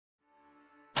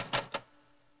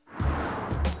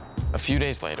few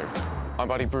days later, my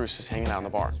buddy Bruce is hanging out in the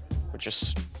bar. We're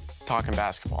just talking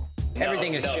basketball.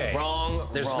 Everything is Shay. Wrong.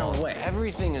 There's wrong. no way.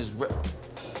 Everything is.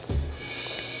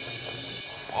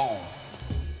 Whoa.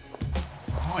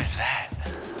 Who is that?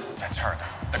 That's her.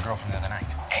 That's the girl from the other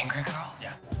night. Angry girl?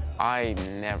 Yeah. I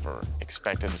never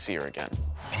expected to see her again.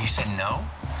 And you said no?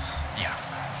 Yeah.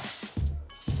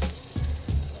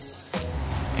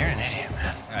 You're an idiot,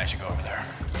 man. I should go over there.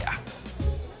 Yeah.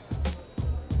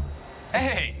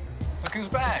 Hey, look who's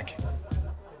back.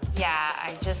 Yeah,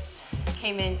 I just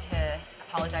came in to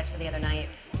apologize for the other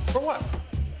night. For what?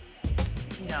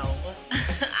 No,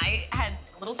 I had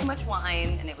a little too much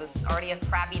wine, and it was already a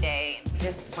crappy day.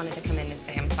 Just wanted to come in to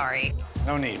say I'm sorry.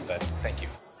 No need, but thank you.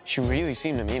 She really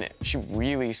seemed to mean it. She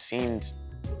really seemed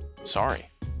sorry.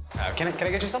 Can I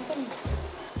get you something?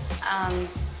 I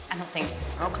don't think.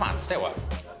 Oh, come on, stay away.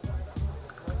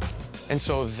 And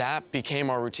so that became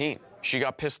our routine. She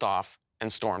got pissed off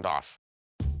and stormed off.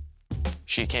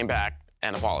 She came back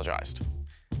and apologized.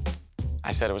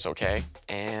 I said it was okay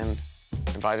and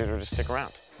invited her to stick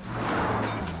around.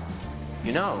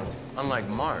 You know, unlike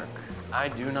Mark, I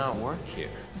do not work here.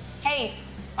 Hey,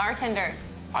 bartender.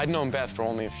 I'd known Beth for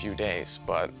only a few days,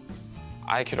 but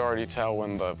I could already tell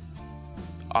when the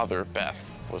other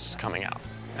Beth was coming out.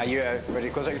 Are you ready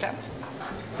to close out your tab?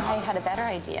 I had a better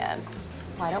idea.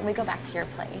 Why don't we go back to your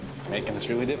place? Making this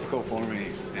really difficult for me,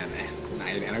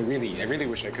 and I really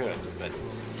wish I could, but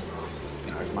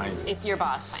you know, If your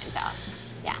boss finds out.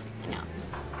 Yeah, I know.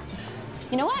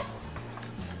 You know what?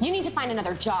 You need to find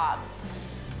another job.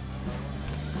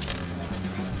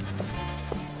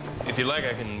 If you like,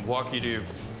 I can walk you to...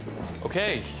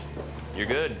 Okay, you're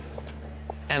good.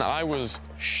 And I was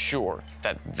sure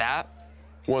that that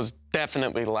was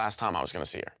definitely the last time I was gonna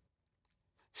see her.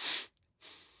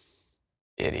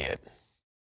 Idiot.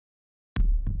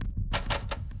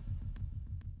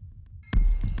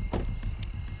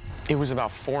 It was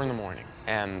about 4 in the morning,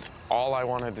 and all I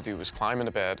wanted to do was climb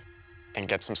into bed and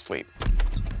get some sleep.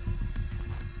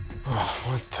 Oh,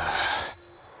 what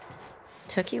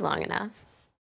the... Took you long enough.